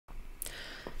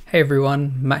Hey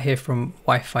everyone, Matt here from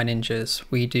Wi-Fi Ninjas.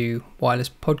 We do wireless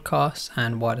podcasts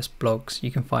and wireless blogs.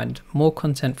 You can find more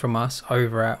content from us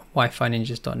over at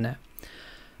wifininjas.net.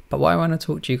 But what I want to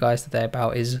talk to you guys today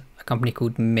about is a company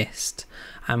called Mist.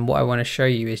 And what I want to show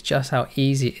you is just how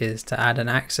easy it is to add an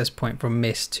access point from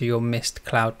Mist to your Mist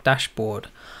cloud dashboard.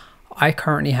 I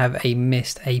currently have a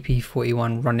Mist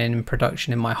AP41 running in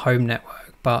production in my home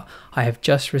network, but I have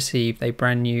just received a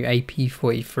brand new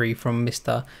AP43 from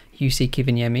Mr. UC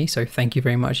Kiviniemi, so thank you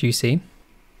very much, UC.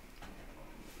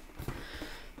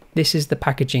 This is the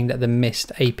packaging that the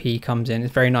Mist AP comes in.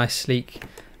 It's very nice, sleek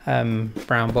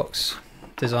brown box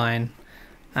design,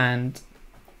 and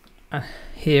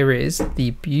here is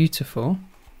the beautiful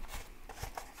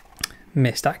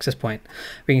Mist access point.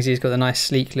 We can see it's got the nice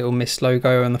sleek little Mist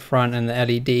logo on the front and the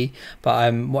LED,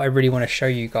 but what I really want to show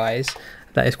you guys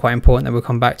that is quite important that we'll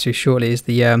come back to shortly is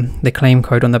the claim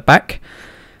code on the back.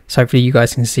 So hopefully you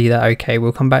guys can see that okay.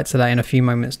 We'll come back to that in a few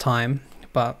moments time,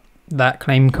 but that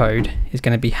claim code is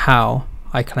going to be how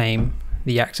I claim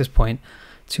the access point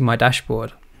to my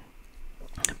dashboard.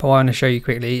 But what I want to show you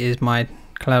quickly is my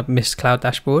Mist cloud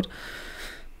dashboard.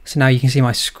 So now you can see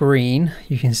my screen.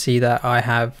 You can see that I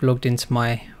have logged into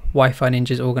my Wi-Fi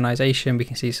Ninjas organization. We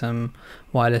can see some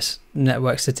wireless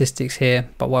network statistics here,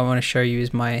 but what I want to show you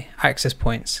is my access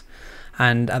points.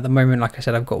 And at the moment, like I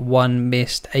said, I've got one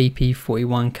Mist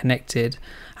AP41 connected.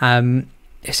 It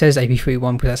says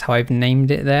AP41 because that's how I've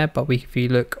named it there, but if you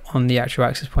look on the actual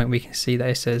access point, we can see that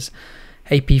it says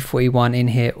AP41 in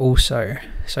here also.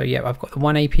 So yeah, I've got the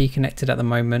one AP connected at the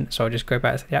moment, so I'll just go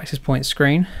back to the access point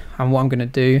screen, and what I'm going to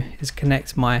do is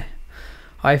connect my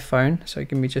iPhone. So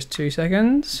give me just 2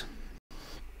 seconds.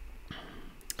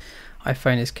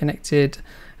 iPhone is connected.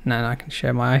 Now I can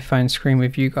share my iPhone screen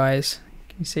with you guys.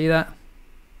 Can you see that?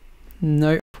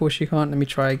 No, of course you can't. Let me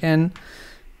try again.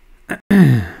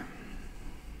 Here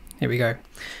we go.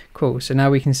 Cool. So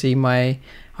now we can see my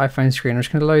iPhone screen. I'm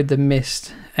just going to load the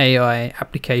Mist AI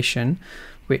application,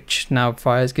 which now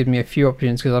gives me a few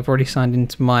options because I've already signed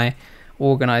into my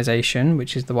organization,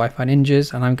 which is the Wi-Fi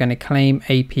Ninjas, and I'm going to claim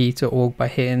AP to org by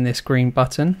hitting this green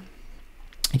button.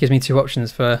 It gives me two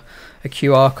options for a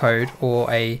QR code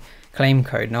or a claim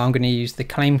code. Now I'm going to use the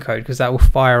claim code because that will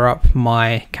fire up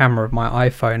my camera of my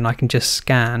iPhone, and I can just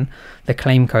scan the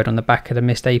claim code on the back of the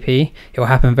Mist AP. It will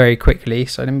happen very quickly,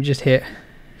 so let me just hit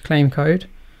claim code.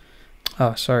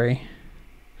 Oh, sorry.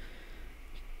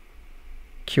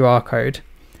 QR code,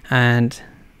 and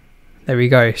there we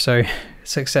go. So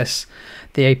success,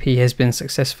 the AP has been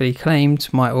successfully claimed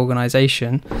to my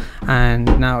organization.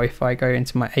 And now if I go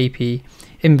into my AP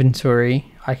inventory,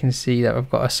 I can see that I've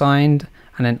got assigned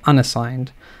and then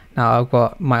unassigned. Now I've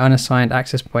got my unassigned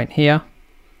access point here.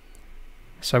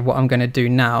 So what I'm going to do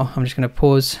now, I'm just going to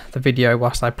pause the video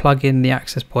whilst I plug in the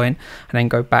access point and then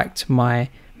go back to my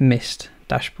Mist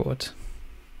dashboard.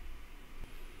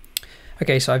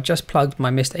 Okay, so I've just plugged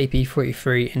my Mist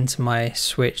AP43 into my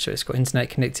switch, so it's got internet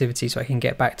connectivity so I can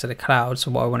get back to the cloud. So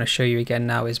what I want to show you again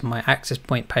now is my access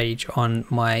point page on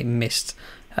my Mist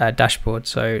dashboard.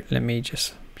 So let me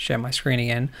just share my screen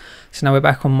again. So now we're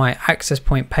back on my access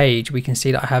point page. We can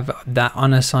see that I have that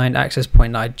unassigned access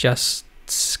point that I just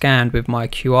scanned with my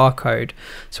QR code.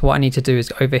 So what I need to do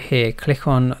is over here, click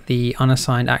on the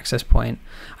unassigned access point,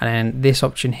 and then this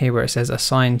option here where it says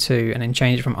assign to, and then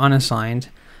change it from unassigned,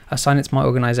 assign it to my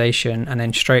organization, and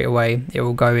then straight away it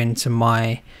will go into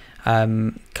my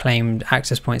claimed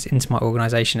access points into my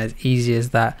organization. As easy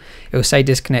as that. It will say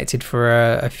disconnected for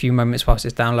a few moments whilst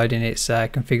it's downloading its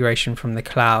configuration from the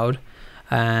cloud,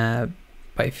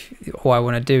 but all I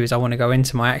want to do is I want to go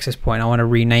into my access point. I want to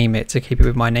rename it to keep it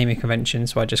with my naming convention,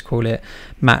 so I just call it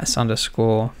Mats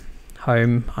 _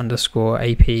 home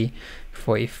 _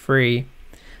 AP43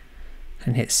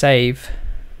 and hit save.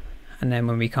 And then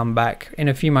when we come back in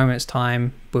a few moments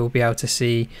time, we'll be able to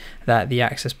see that the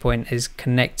access point is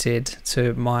connected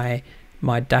to my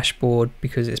dashboard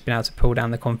because it's been able to pull down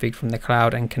the config from the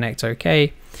cloud and connect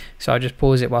okay. So I'll just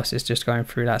pause it whilst it's just going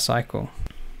through that cycle.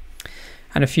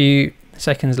 And a few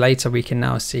seconds later, we can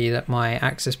now see that my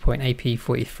access point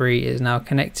AP43 is now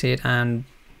connected and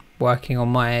working on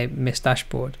my Mist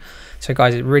dashboard. So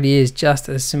guys, it really is just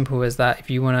as simple as that.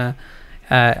 If you want to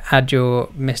add your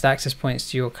Mist access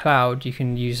points to your cloud, you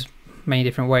can use many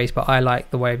different ways, but I like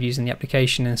the way of using the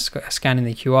application and scanning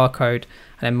the QR code,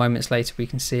 and then moments later we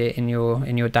can see it in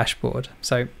your dashboard.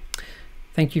 So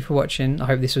thank you for watching. I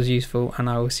hope this was useful, and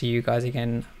I will see you guys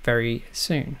again very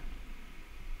soon.